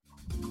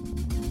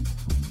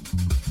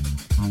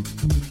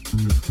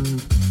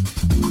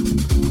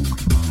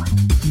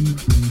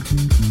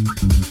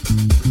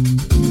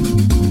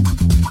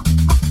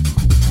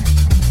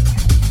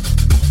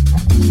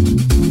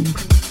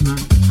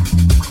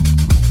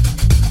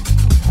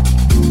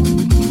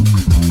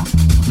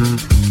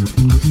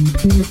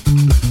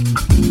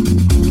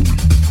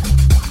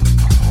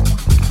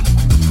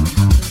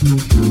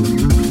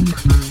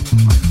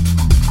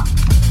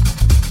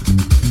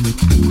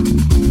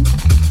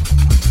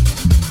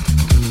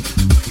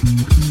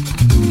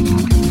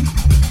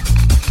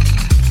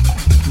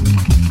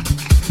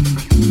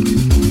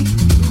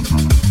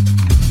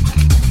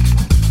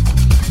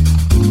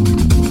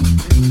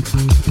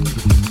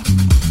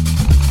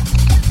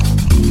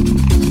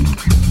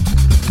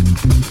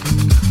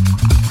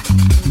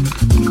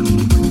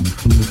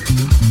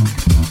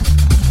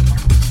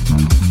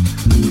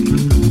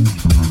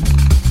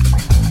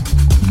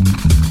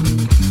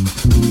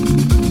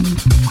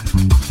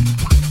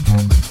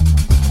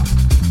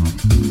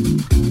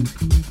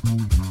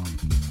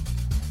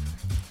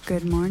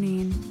Good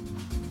morning.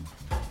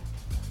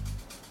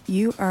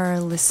 You are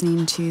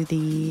listening to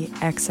the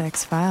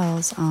XX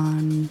Files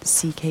on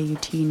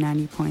CKUT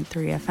 90.3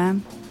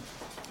 FM.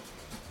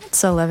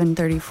 It's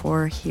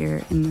 11:34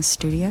 here in the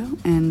studio,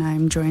 and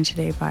I'm joined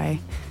today by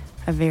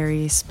a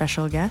very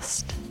special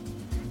guest.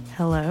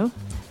 Hello.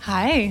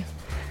 Hi.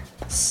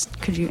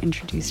 Could you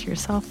introduce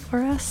yourself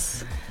for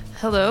us?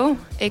 Hello,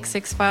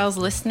 XX Files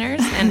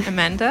listeners and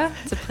Amanda.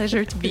 It's a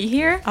pleasure to be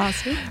here.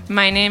 Awesome.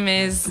 My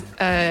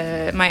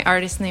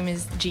artist name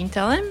is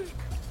Tellem.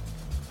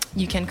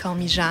 You can call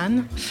me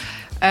Jeanne.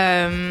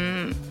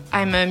 I'm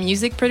a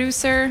music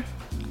producer.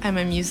 I'm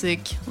a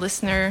music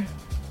listener.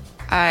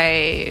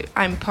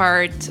 I'm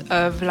part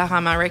of La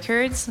Rama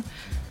Records.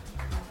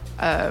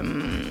 That's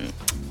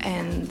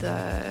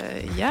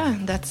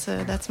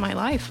my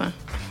life.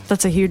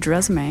 That's a huge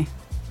resume.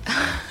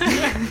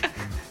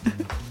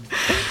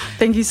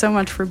 Thank you so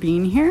much for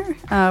being here.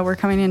 We're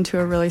coming into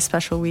a really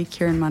special week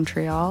here in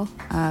Montreal.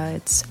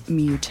 It's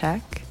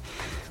MUTEC,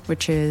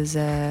 which is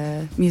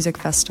a music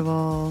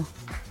festival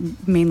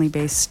mainly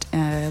based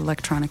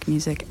electronic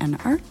music and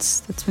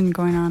arts that's been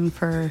going on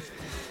for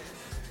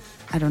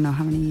I don't know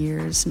how many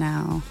years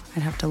now.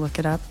 I'd have to look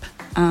it up.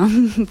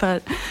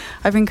 But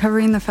I've been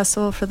covering the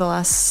festival for the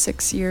last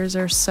 6 years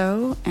or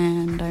so,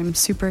 and I'm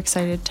super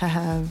excited to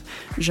have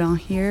Jean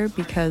here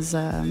because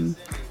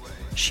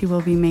she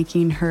will be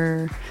making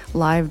her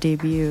live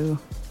debut.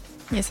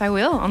 Yes, I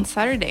will, on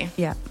Saturday.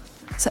 Yeah.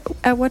 So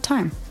at what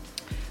time?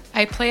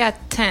 I play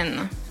at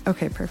 10.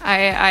 Okay, perfect.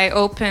 I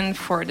open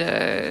for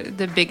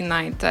the big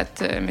night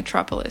at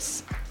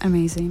Metropolis.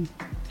 Amazing.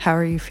 How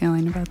are you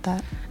feeling about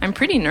that? I'm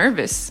pretty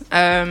nervous,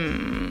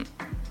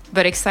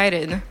 but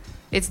excited.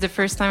 It's the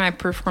first time I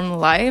perform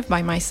live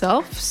by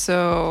myself,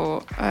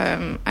 so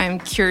I'm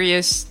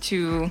curious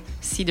to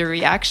see the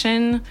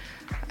reaction.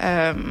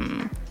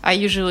 I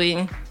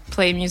usually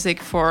play music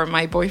for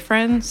my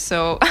boyfriend,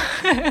 so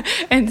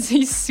and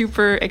he's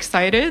super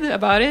excited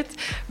about it,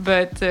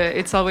 but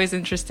it's always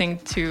interesting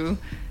to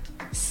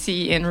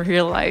see in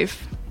real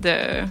life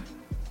the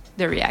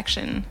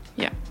reaction.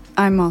 Yeah.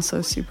 I'm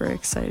also super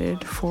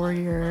excited for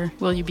your...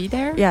 Will you be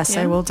there? Yes,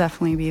 yeah. I will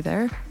definitely be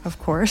there, of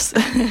course.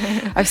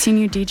 I've seen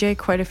you DJ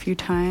quite a few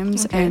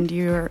times, okay. and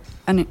you're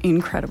an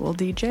incredible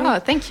DJ. Oh,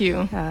 thank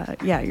you.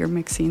 Yeah, your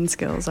mixing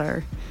skills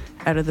are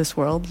out of this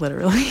world,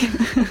 literally.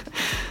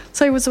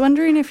 So I was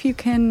wondering if you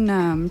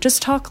can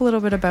just talk a little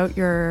bit about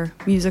your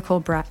musical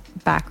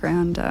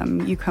background.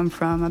 You come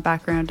from a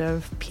background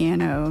of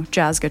piano,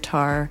 jazz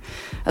guitar,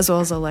 as well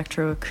as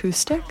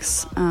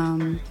electroacoustics.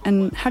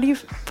 And how do you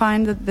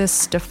find that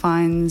this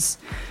defines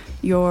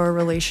your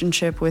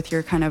relationship with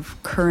your kind of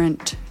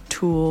current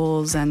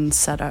tools and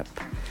setup?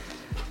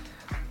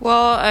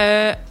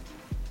 Well,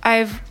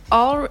 I've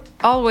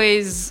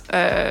always,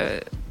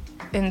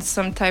 in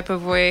some type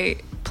of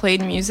way,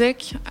 played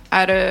music.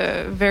 At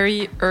a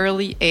very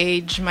early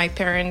age, my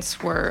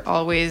parents were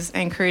always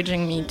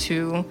encouraging me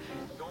to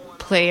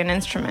play an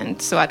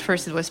instrument. So at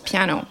first it was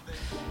piano.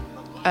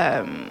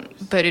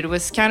 But it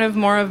was kind of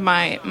more of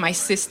my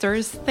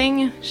sister's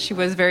thing. She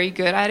was very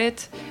good at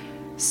it.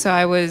 So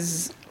I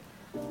was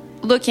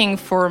looking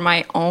for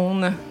my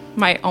own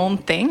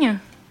thing.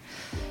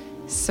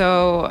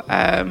 So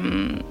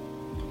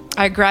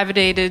I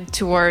gravitated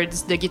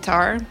towards the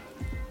guitar.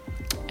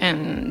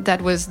 And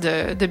that was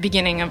the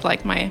beginning of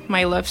like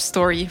my love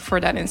story for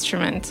that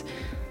instrument.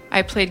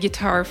 I played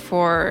guitar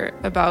for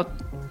about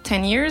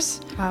 10 years.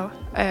 Wow.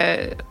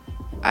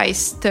 I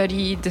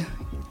studied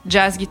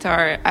jazz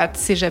guitar at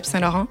Cégep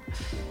Saint-Laurent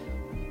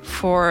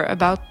for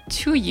about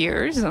 2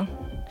 years.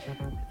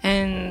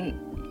 And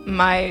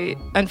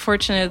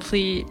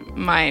unfortunately,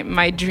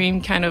 my dream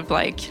kind of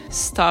like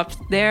stopped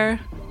there.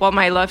 Well,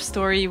 my love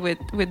story with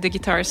the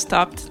guitar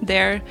stopped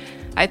there.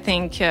 I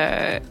think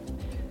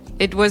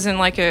it wasn't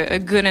like a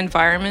good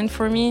environment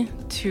for me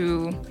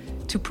to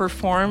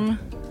perform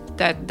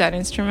that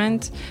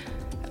instrument.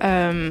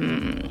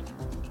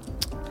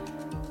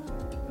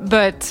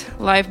 But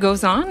life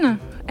goes on,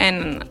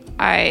 and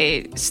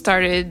I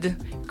started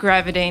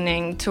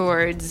gravitating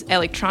towards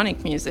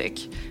electronic music.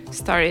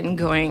 Started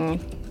going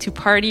to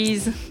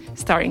parties,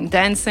 starting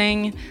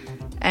dancing,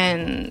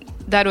 and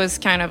that was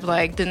kind of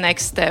like the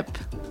next step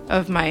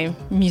of my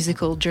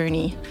musical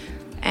journey.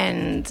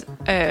 And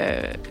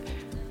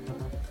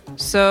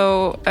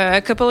so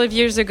a couple of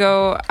years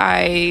ago,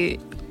 I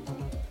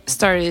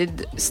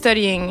started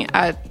studying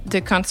at the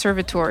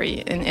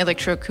conservatory in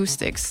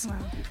electroacoustics. Wow.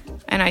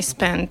 And I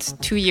spent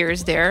 2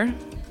 years there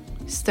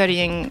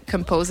studying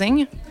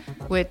composing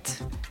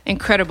with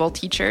incredible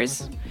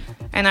teachers.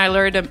 And I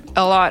learned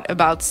a lot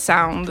about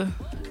sound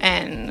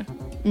and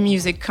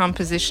music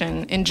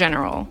composition in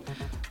general.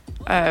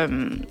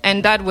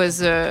 And that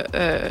was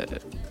a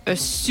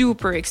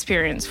super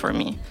experience for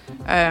me.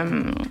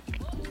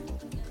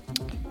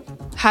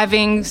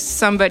 Having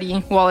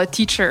somebody, a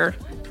teacher,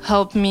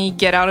 help me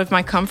get out of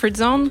my comfort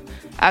zone,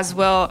 as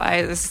well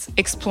as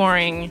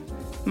exploring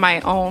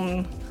my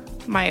own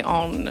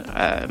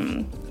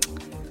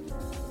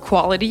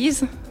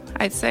qualities,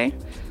 I'd say,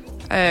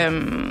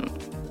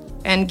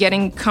 and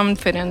getting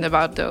confident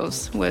about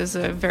those was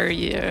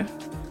very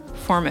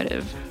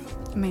formative.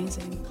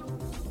 Amazing.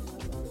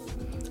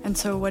 And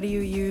so what do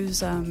you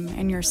use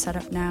in your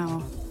setup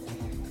now?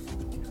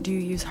 Do you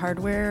use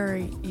hardware, or are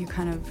you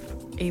kind of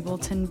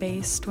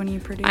Ableton-based when you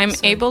produce? I'm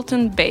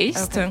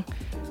Ableton-based. Okay.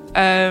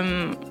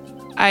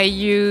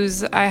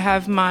 I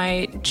have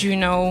my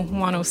Juno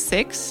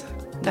 106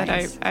 that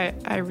Nice.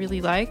 I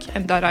really like,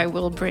 and that I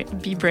will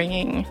be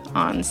bringing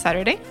on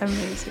Saturday.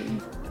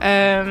 Amazing.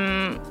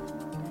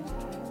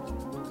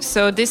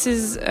 So this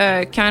is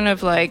kind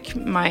of like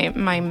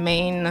my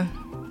main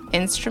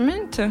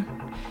instrument,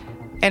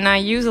 and I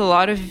use a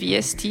lot of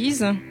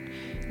VSTs.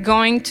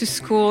 Going to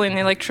school in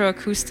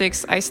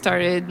electroacoustics,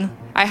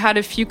 I had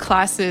a few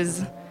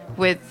classes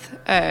with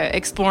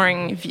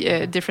exploring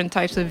different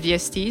types of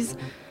VSTs,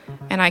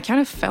 and I kind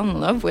of fell in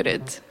love with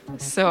it.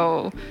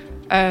 So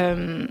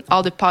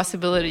all the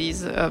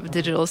possibilities of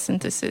digital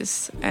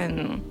synthesis.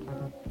 And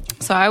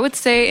so I would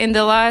say in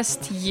the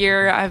last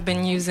year, I've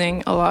been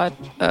using a lot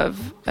of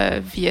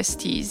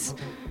VSTs.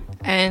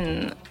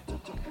 And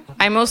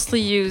I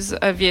mostly use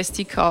a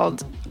VST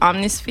called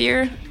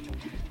Omnisphere,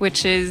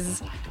 which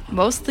is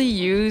mostly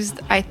used,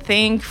 I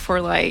think, for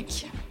like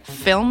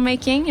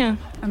filmmaking.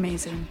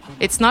 Amazing.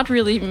 It's not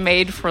really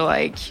made for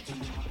like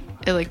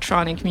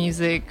electronic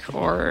music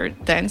or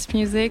dance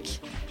music.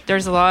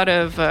 There's a lot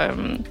of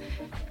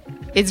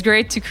it's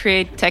great to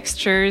create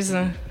textures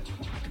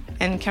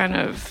and kind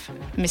of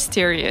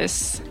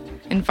mysterious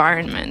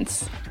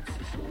environments.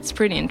 It's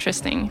pretty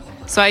interesting.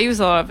 So I use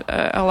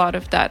a lot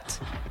of that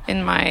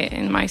in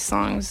my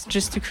songs,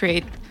 just to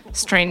create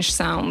strange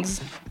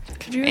sounds.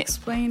 Could you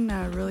explain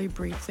really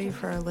briefly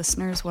for our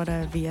listeners what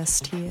a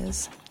VST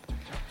is?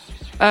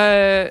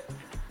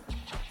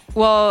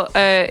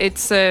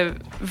 It's a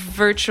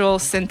virtual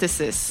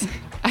synthesis,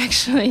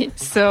 actually.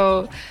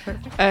 So,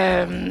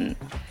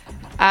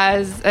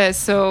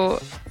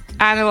 so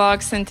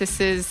analog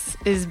synthesis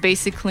is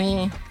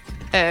basically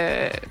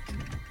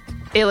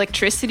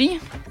electricity.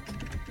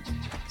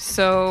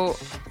 So,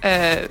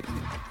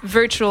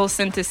 virtual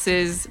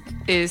synthesis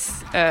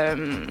is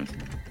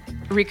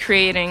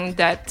recreating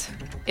that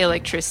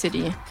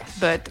electricity,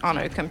 but on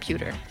a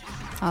computer.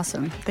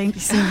 Awesome. Thank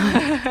you so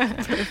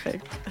much.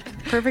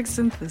 Perfect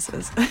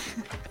synthesis.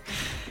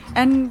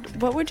 And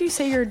what would you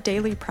say your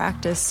daily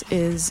practice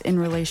is in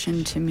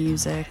relation to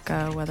music,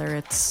 whether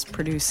it's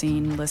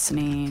producing,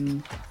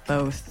 listening,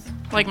 both?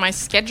 Like my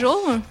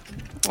schedule?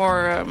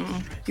 Or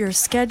your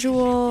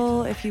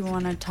schedule, if you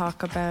want to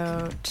talk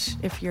about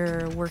if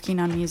you're working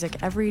on music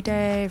every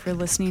day, if you're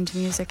listening to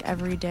music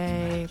every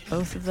day,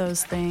 both of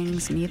those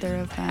things, neither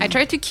of them. I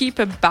try to keep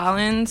a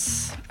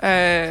balance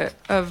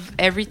of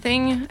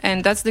everything,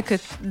 and that's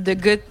the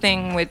good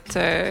thing with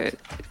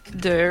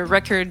the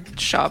record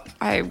shop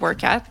I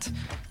work at,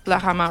 La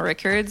Rama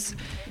Records,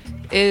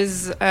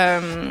 is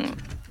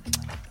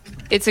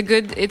it's a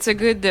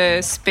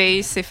good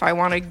space if I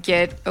want to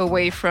get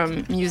away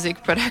from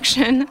music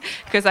production,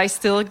 because I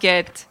still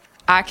get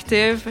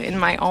active in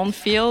my own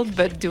field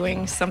but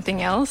doing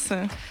something else.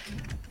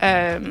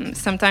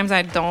 Sometimes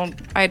I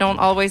don't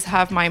always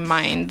have my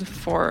mind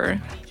for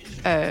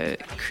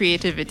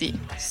creativity.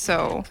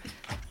 So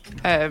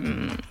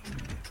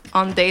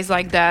on days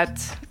like that,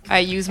 I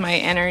use my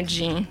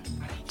energy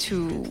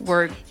to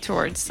work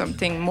towards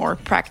something more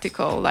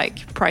practical,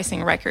 like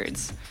pricing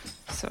records.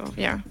 So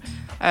yeah.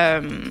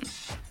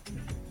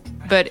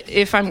 But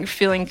if I'm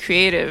feeling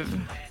creative,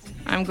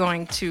 I'm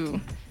going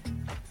to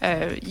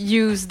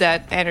use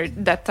that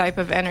type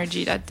of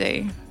energy that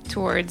day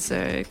towards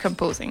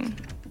composing.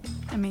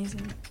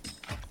 Amazing.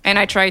 And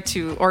I try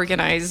to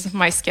organize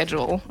my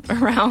schedule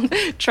around.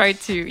 I try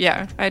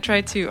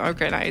to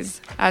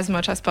organize as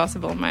much as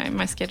possible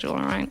my schedule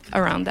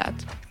around that.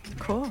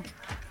 Cool.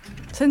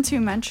 Since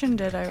you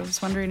mentioned it, I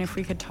was wondering if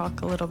we could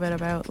talk a little bit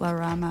about La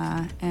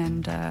Rama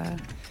and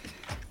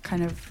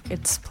kind of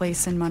its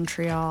place in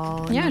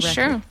Montreal. Yeah,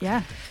 sure.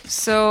 Yeah.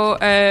 So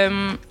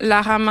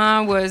La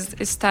Rama was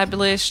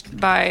established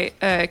by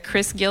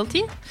Chris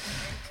Gilty.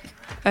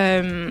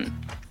 in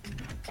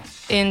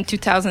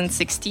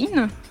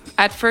 2016.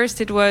 At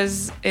first, it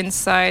was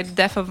inside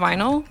Def of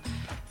Vinyl,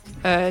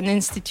 an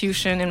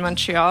institution in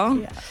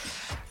Montreal.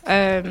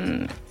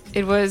 Yeah.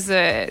 It was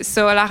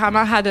so La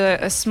Rama had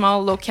a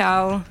small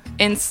locale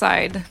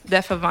inside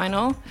Def of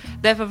Vinyl.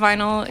 Def of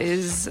Vinyl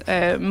is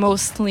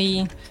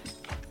mostly,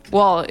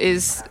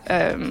 focused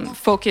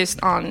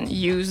on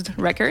used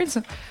records,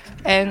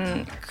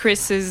 and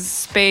Chris's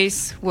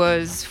space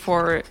was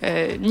for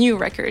new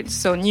records,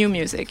 so new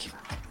music.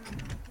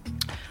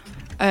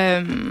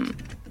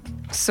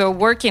 So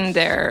working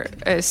there,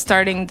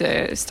 starting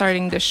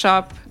the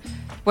shop,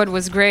 what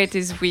was great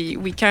is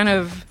we kind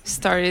of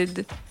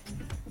started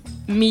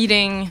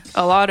meeting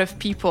a lot of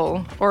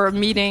people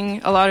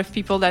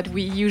that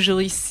we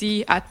usually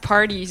see at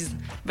parties,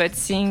 but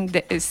seeing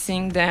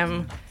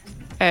them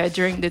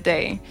during the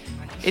day.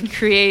 It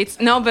creates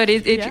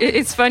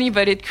it's funny,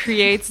 but it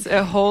creates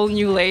a whole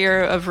new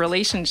layer of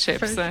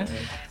relationships. Sure.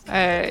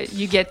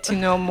 You get to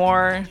know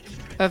more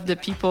of the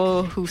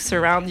people who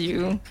surround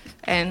you,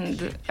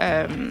 and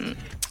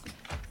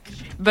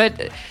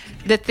but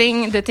the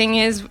thing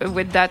is,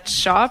 with that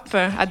shop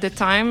at the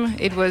time,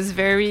 it was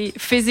very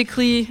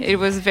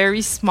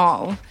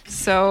small.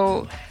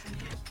 So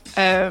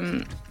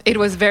it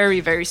was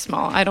very, very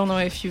small. I don't know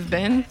if you've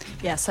been.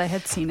 Yes, I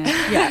had seen it.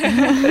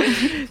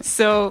 Yeah.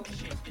 So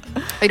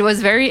it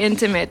was very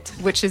intimate,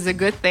 which is a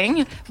good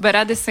thing. But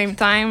at the same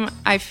time,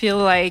 I feel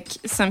like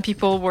some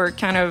people were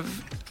kind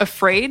of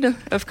afraid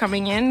of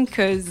coming in,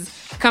 because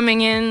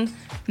coming in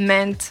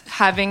meant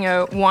having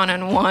a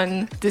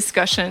one-on-one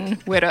discussion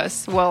with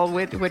us,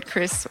 with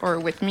Chris or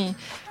with me,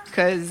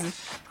 because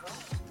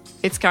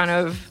it's kind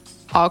of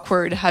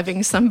awkward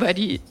having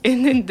somebody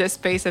in the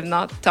space and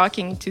not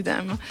talking to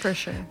them. For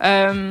sure.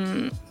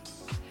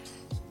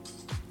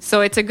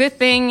 So it's a good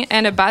thing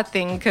and a bad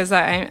thing, because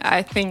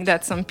I think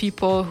that some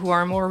people who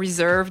are more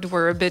reserved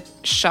were a bit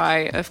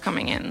shy of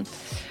coming in.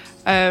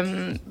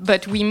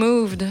 But we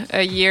moved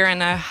a year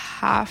and a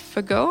half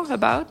ago,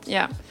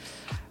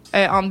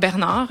 on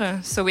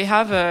Bernard. So we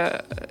have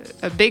a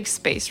big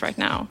space right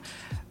now.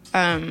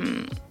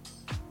 And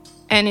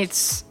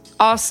it's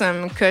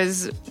awesome,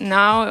 because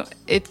now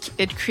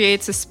it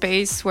creates a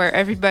space where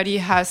everybody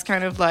has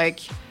kind of like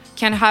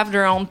can have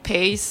their own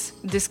pace,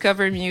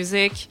 discover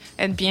music,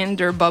 and be in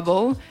their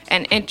bubble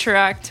and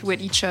interact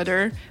with each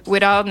other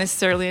without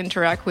necessarily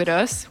interact with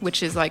us,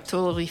 which is like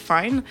totally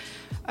fine.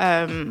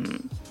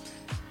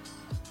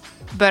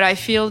 But I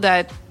feel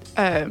that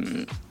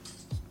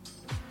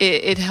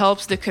it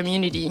helps the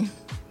community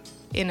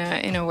in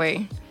a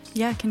way.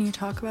 Yeah, can you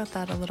talk about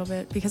that a little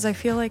bit? Because I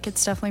feel like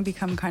it's definitely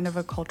become kind of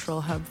a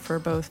cultural hub for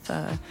both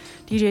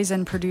DJs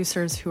and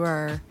producers who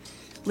are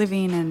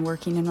living and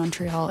working in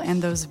Montreal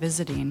and those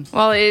visiting.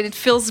 Well, it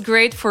feels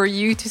great for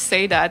you to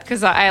say that,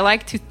 because I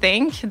like to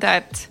think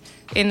that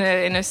in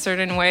a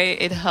certain way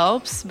it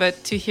helps,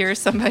 but to hear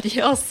somebody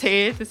else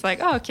say it, it's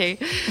like, oh, okay,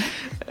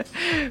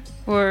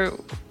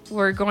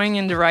 we're going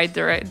in the right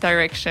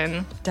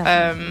direction.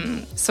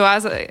 Definitely. So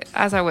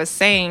as I was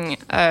saying,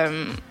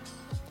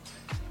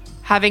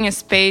 having a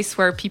space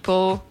where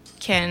people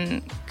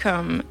can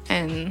come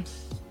and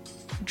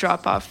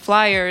drop off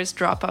flyers,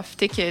 drop off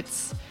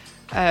tickets,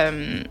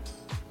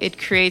 it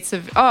creates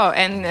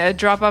and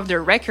drop off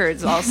their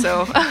records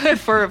also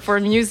for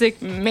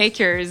music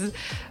makers.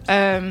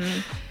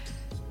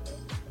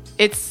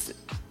 It's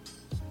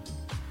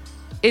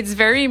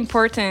very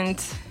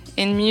important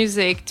in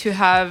music to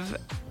have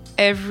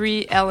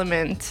every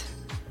element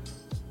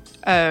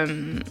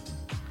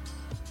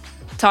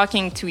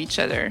talking to each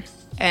other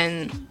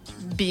and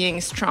being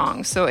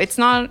strong. So it's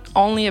not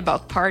only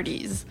about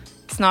parties.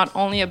 It's not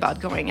only about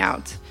going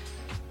out.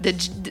 The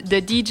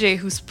DJ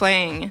who's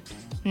playing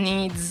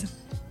needs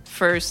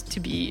first to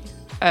be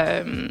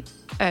to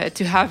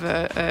have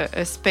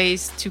a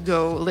space to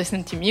go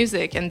listen to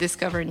music and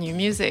discover new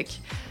music.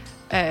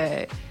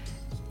 The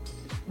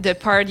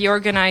party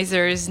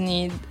organizers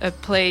need a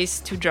place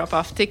to drop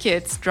off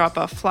tickets, drop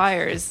off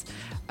flyers,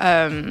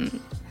 the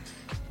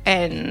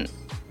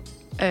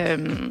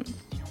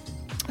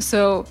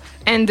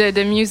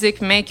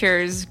music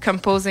makers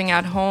composing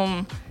at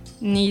home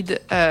need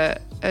a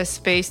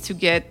space to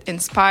get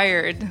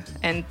inspired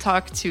and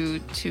talk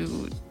to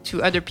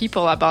other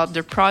people about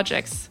their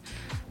projects.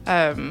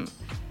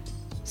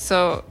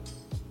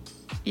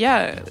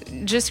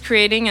 Just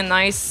creating a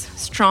nice,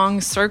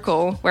 strong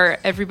circle where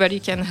everybody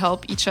can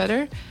help each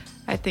other.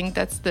 I think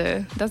that's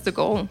the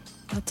goal.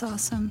 That's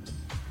awesome.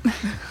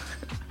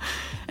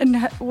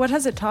 And what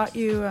has it taught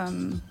you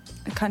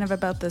kind of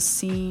about the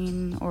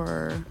scene,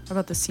 or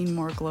about the scene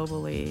more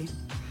globally,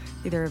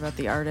 either about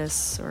the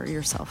artists or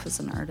yourself as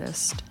an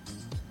artist?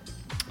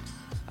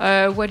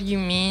 What do you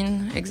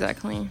mean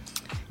exactly?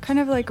 Kind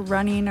of like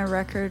running a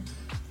record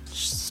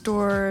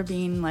store,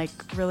 being like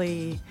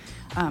really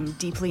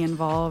deeply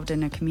involved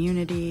in a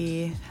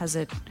community. Has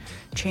it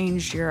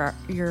changed your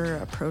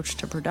approach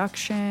to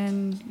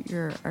production,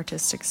 your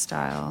artistic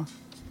style?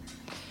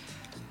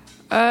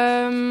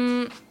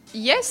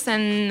 Yes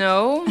and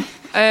no.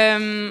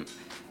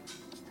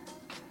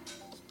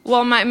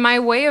 Well, my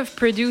way of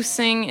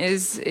producing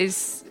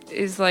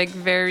is like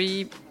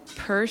very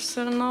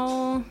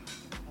personal.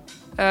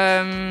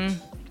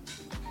 And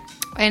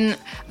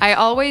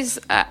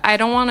I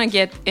don't want to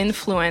get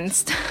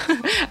influenced.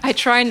 I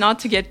try not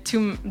to get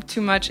too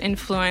much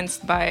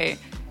influenced by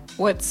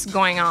what's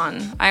going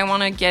on. I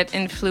want to get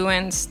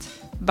influenced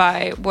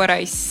by what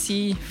I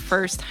see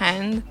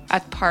firsthand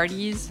at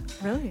parties.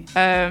 Really?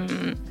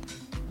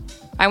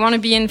 I want to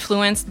be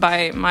influenced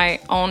by my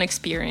own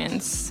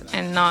experience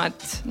and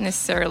not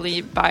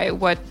necessarily by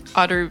what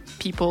other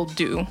people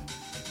do,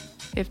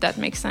 if that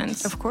makes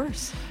sense. Of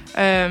course.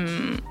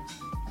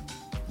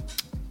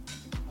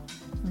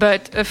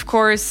 But of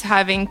course,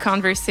 having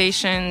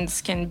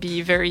conversations can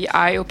be very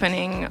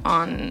eye-opening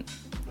on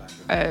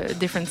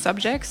different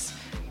subjects,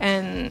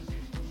 and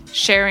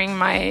sharing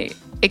my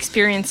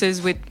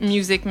experiences with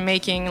music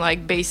making,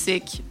 like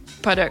basic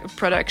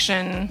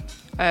production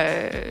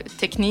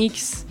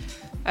techniques,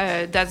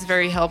 that's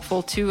very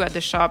helpful too. At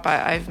the shop,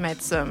 I've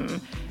met some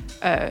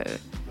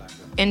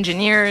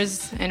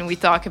engineers, and we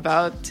talk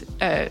about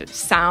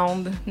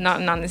sound,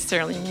 not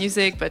necessarily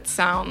music, but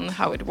sound,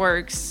 how it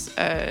works,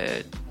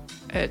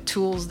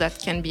 tools that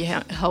can be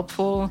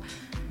helpful.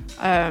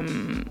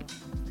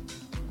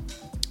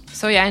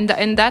 So yeah,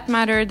 in that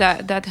matter,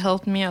 that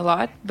helped me a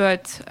lot.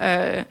 But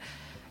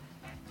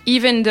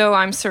even though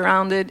I'm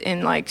surrounded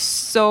in like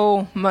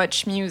so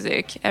much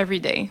music every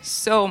day,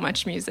 so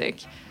much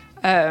music,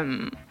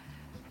 I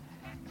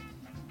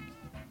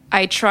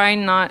try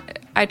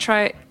not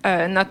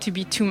to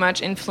be too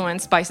much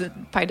influenced by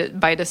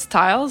the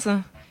styles.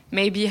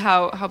 Maybe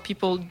how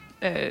people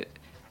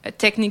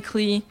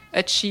technically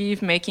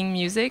achieve making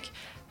music,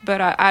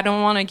 but I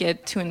don't want to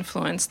get too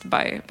influenced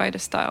by the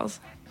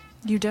styles.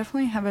 You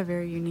definitely have a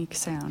very unique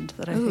sound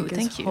that I think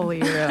is you. wholly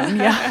your own.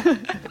 Yeah.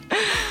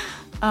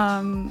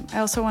 I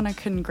also want to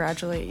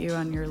congratulate you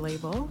on your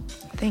label.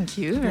 Thank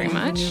you very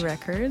much. New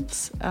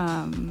records.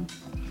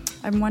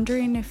 I'm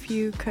wondering if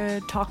you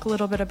could talk a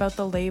little bit about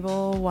the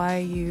label, why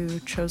you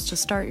chose to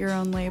start your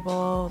own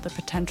label, the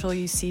potential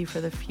you see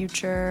for the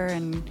future,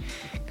 and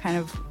kind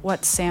of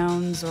what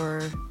sounds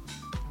or,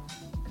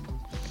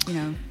 you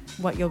know,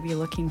 what you'll be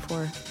looking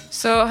for.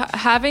 So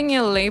having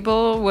a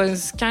label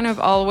was kind of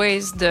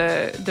always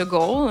the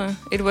goal.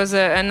 It was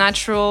a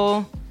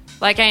natural,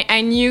 like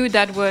I knew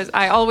that was,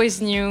 I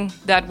always knew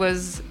that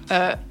was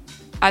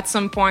at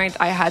some point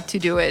I had to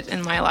do it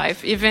in my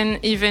life. Even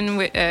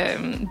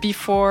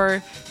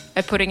before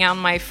putting out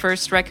my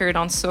first record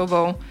on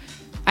Sobo,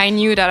 I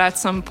knew that at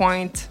some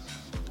point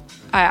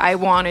I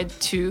wanted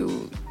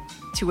to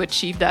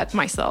achieve that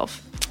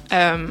myself.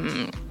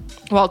 To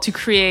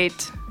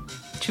create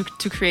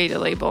a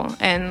label.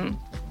 And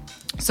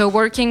so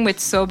working with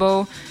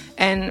Sobo,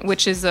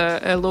 which is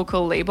a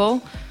local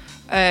label,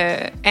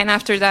 and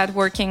after that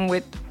working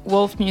with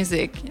Wolf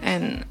Music,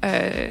 and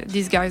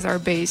these guys are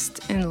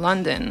based in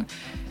London,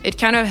 it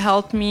kind of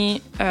helped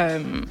me,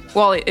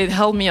 it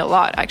helped me a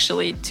lot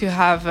actually to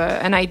have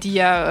an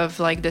idea of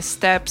like the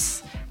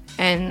steps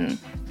and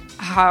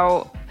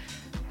how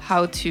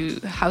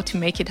to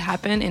make it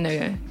happen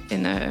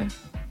in a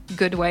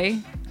good way.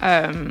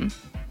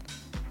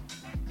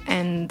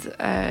 And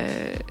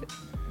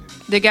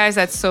the guys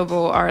at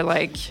Sobo are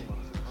like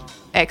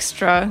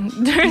extra.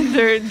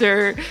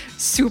 they're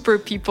super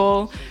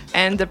people,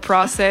 and the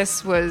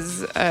process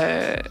was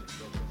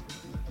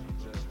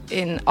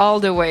in all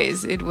the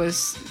ways it was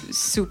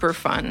super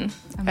fun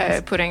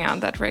putting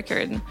out that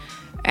record.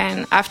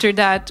 And after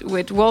that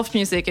with Wolf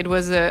Music, it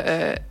was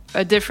a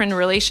different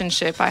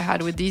relationship I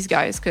had with these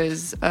guys,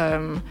 because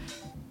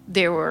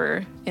they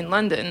were in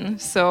London,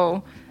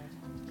 so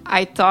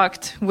I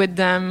talked with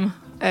them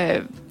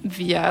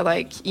via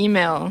like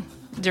email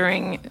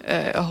during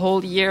a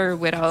whole year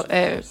without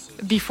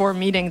before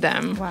meeting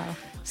them. Wow.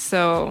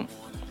 So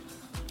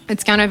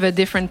it's kind of a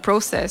different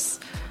process.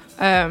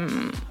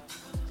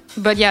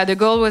 But yeah, the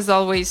goal was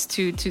always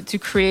to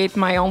create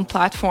my own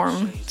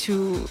platform,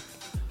 to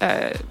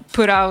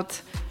put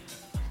out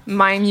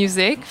my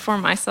music for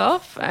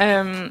myself,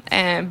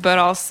 but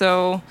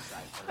also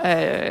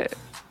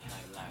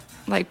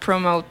like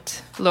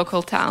promote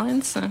local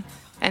talents.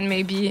 And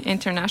maybe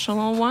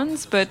international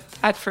ones, but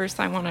at first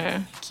I want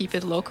to keep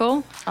it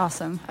local.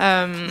 Awesome.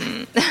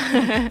 And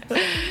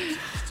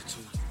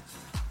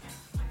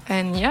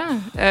yeah,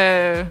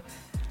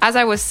 as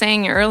I was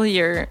saying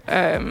earlier,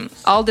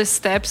 all the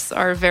steps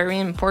are very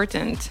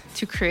important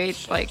to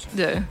create like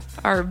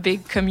our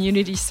big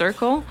community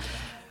circle.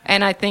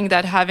 And I think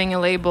that having a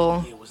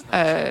label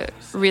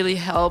really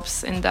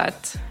helps in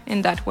that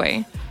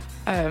way.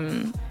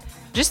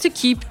 Just to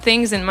keep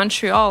things in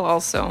Montreal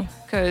also,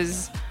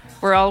 because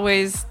we're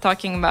always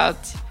talking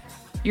about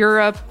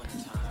Europe,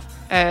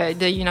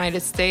 the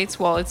United States.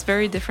 Well, it's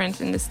very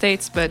different in the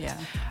States, but yeah.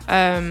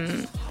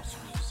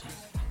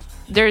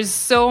 There's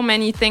so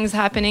many things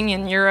happening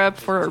in Europe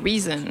for a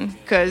reason,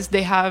 because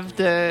they have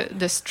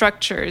the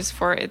structures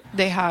for it.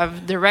 They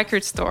have the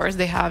record stores,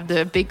 they have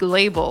the big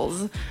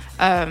labels,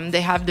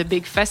 they have the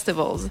big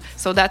festivals.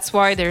 So that's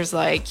why there's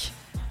like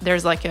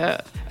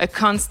a a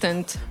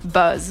constant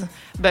buzz,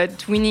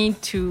 but we need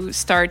to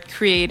start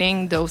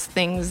creating those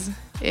things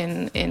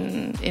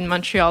in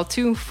Montreal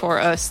too, for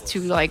us to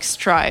like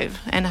strive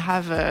and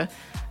have a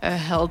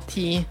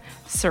healthy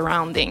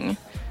surrounding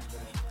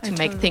to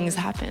make things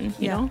happen,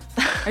 you know.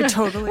 I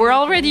totally we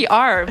already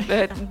are,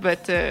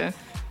 but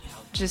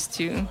just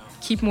to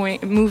keep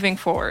moving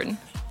forward.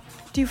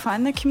 Do you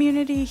find the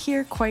community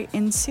here quite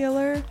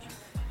insular,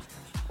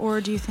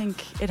 or do you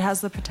think it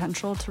has the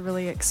potential to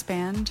really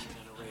expand?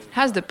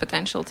 Has the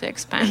potential to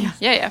expand.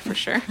 Yeah, for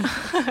sure.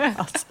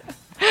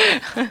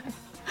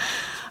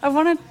 I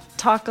want to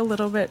talk a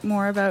little bit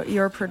more about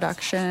your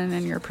production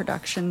and your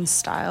production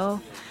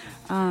style.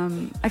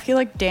 I feel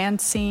like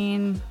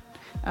dancing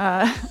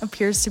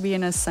appears to be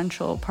an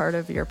essential part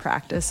of your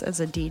practice as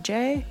a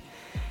DJ,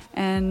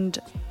 and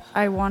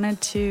I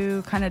wanted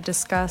to kind of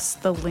discuss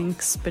the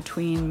links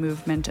between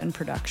movement and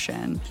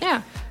production.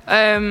 Yeah.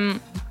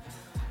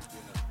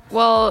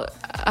 Well,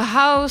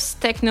 house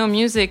techno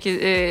music,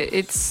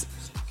 it's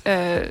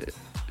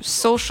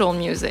social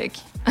music.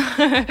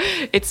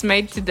 It's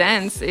made to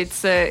dance.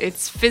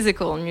 It's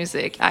physical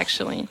music,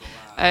 actually.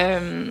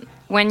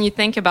 When you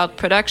think about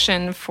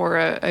production for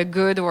a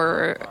good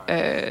or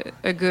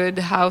a good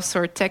house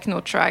or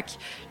techno track,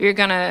 you're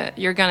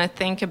gonna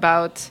think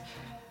about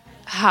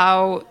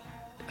how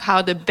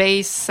the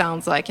bass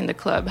sounds like in the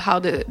club, how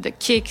the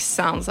kick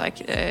sounds like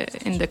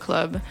in the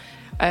club,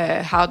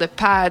 how the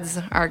pads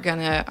are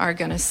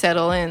gonna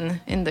settle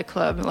in the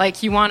club.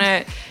 Like you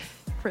wanna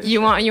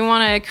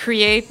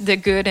create the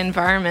good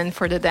environment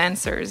for the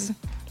dancers.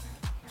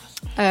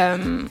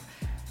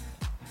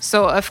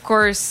 So of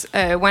course,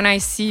 when I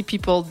see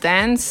people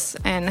dance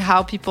and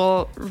how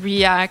people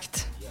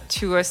react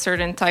to a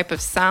certain type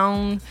of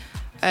sound,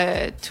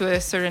 to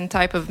a certain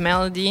type of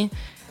melody,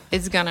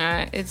 it's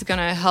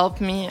gonna help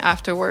me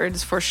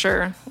afterwards for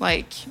sure.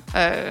 Like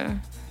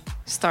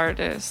start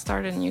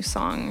a new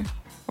song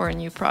or a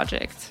new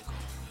project,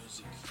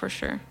 for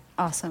sure.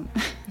 Awesome.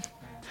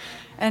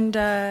 And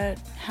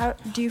how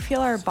do you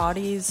feel our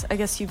bodies? I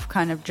guess you've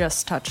kind of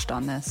just touched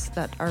on this,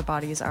 that our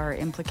bodies are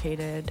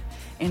implicated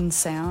in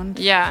sound.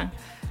 Yeah.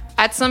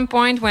 At some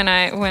point when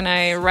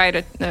I write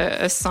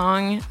a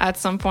song, at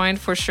some point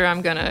for sure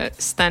I'm gonna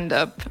stand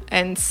up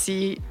and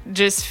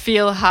just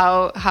feel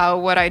how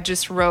what I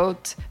just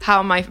wrote,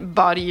 how my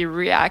body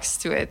reacts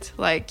to it.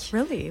 Like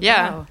really,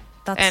 yeah. Wow.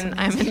 That's and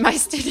amazing. I'm in my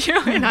studio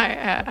and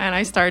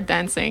I start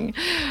dancing,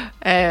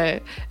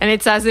 and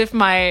it's as if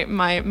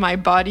my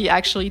body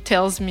actually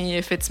tells me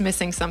if it's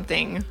missing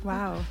something.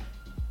 Wow.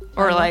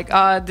 Or like,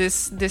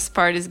 this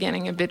part is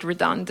getting a bit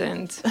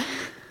redundant.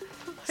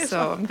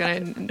 So I'm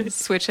gonna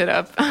switch it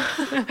up.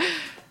 I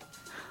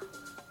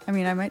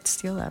mean, I might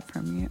steal that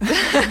from you.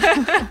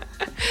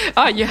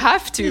 Oh, you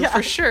have to,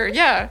 for sure.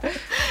 Yeah.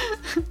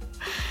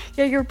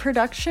 Yeah, your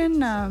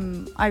production,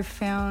 I've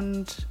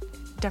found,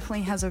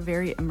 definitely has a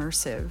very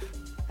immersive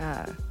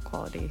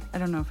quality. I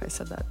don't know if I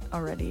said that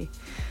already.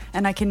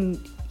 And I can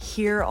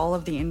hear all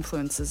of the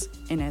influences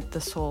in it,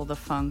 the soul, the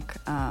funk,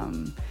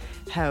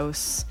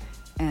 house,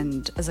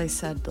 and as I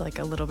said, like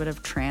a little bit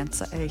of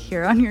trance I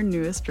hear on your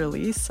newest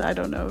release. I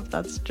don't know if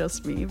that's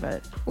just me,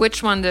 but...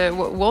 Which one, the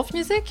Wolf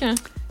music? Or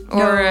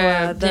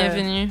no,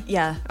 Bienvenue?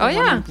 Yeah. Oh,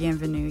 yeah?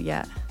 Bienvenue,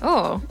 yeah.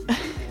 Oh.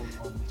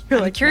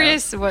 I'm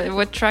curious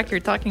what track you're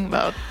talking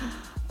about.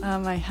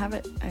 I have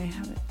it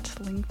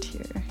linked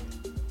here.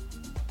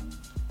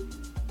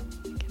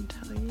 I can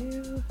tell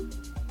you.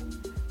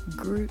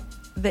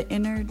 The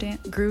Inner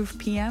Groove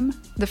PM.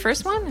 The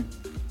first one?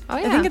 Oh,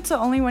 yeah. I think it's the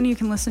only one you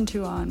can listen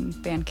to on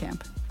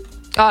Bandcamp.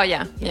 Oh,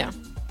 yeah.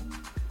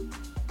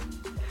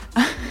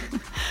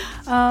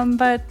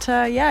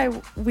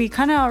 We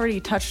kind of already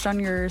touched on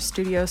your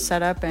studio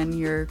setup and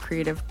your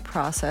creative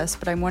process,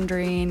 but I'm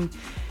wondering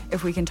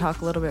if we can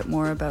talk a little bit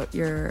more about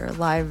your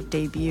live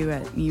debut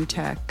at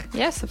MuTech.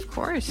 Yes, of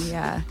course.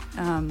 Yeah.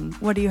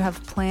 What do you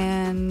have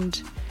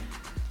planned?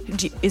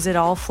 Is it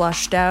all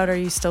flushed out? Are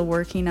you still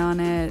working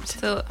on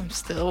it? I'm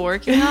still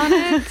working on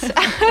it.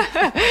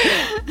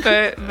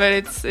 but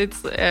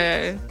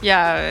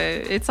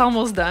it's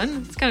almost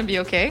done. It's gonna be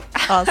okay.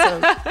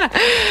 Awesome.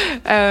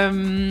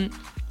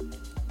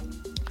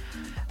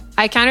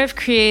 I kind of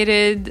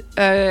created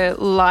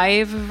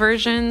live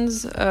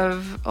versions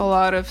of a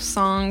lot of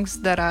songs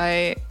that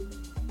I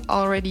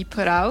already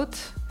put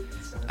out.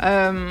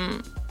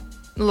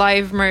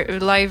 Live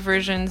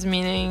versions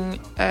meaning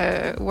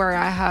where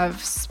I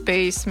have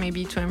space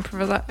maybe to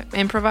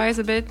improvise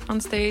a bit on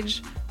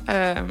stage.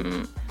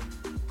 And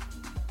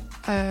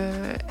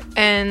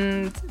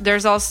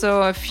there's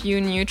also a few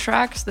new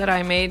tracks that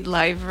I made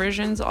live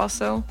versions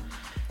also.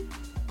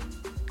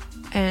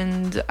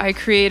 And I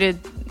created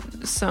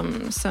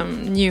some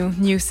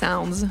new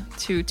sounds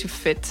to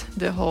fit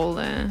the whole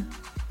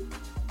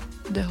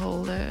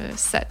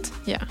set.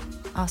 Yeah.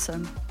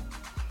 Awesome.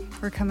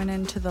 we're coming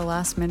into the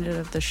last minute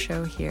of the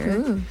show here.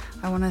 Ooh.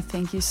 I want to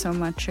thank you so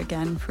much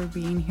again for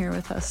being here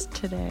with us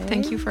today.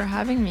 Thank you for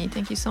having me.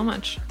 Thank you so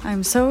much.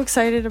 I'm so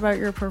excited about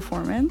your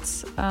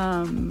performance.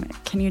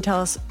 Can you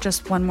tell us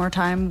just one more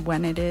time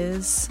when it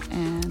is?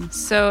 And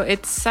so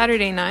it's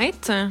Saturday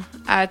night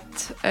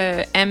at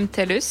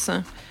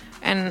Tellem,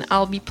 and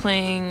I'll be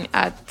playing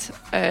at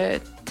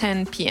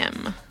 10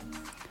 p.m.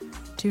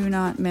 Do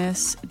not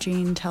miss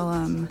Jean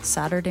Tellem,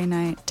 Saturday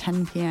night,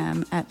 10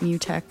 p.m. at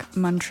MUTEC,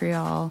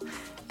 Montreal.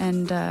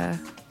 And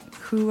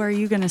who are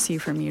you going to see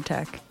from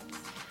MUTEC?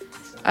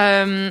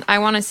 I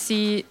want to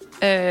see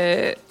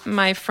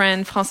my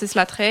friend Francis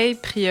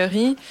Latreille,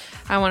 Priori.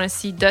 I want to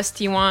see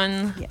Dusty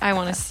One. Yeah. I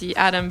want to see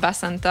Adam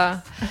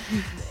Basanta.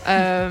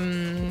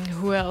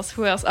 Who else?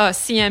 Oh,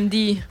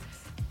 CMD.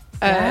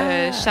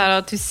 Shout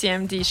out to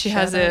CMD. She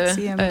has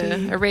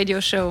a radio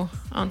show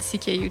on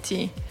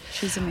CKUT.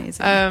 She's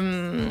amazing.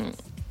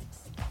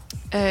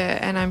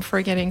 And I'm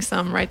forgetting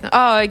some right now.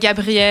 Oh,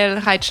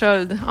 Gabrielle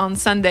Reichold on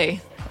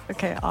Sunday.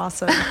 Okay,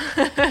 awesome.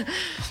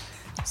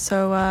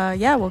 So,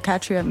 we'll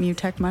catch you at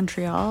MUTEC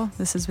Montreal.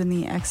 This has been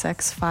the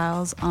XX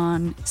Files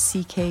on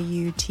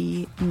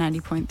CKUT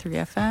 90.3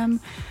 FM.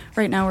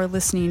 Right now we're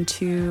listening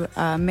to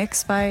a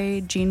mix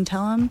by Jean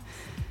Tellem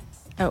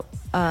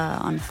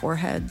on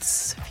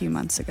Foreheads a few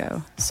months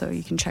ago. So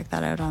you can check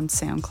that out on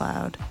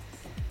SoundCloud.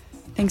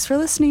 Thanks for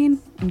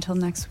listening. Until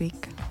next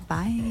week.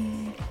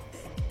 Bye.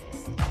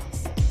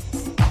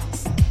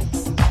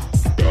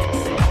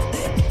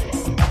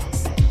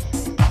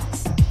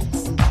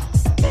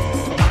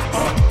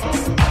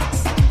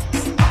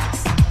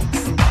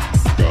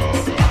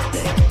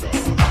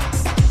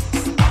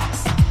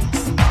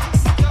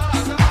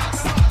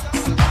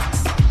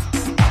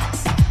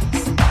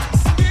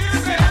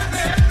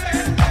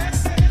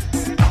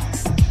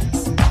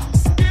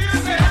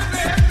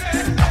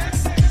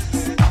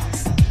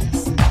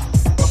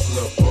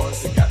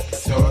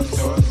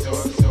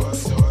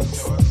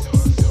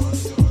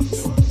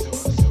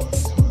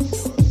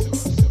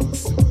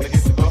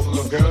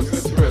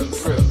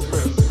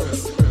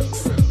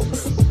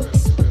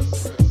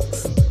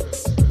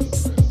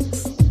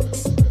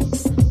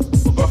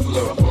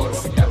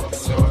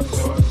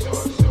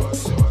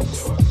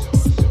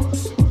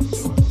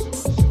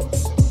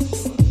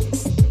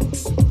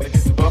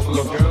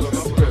 Girls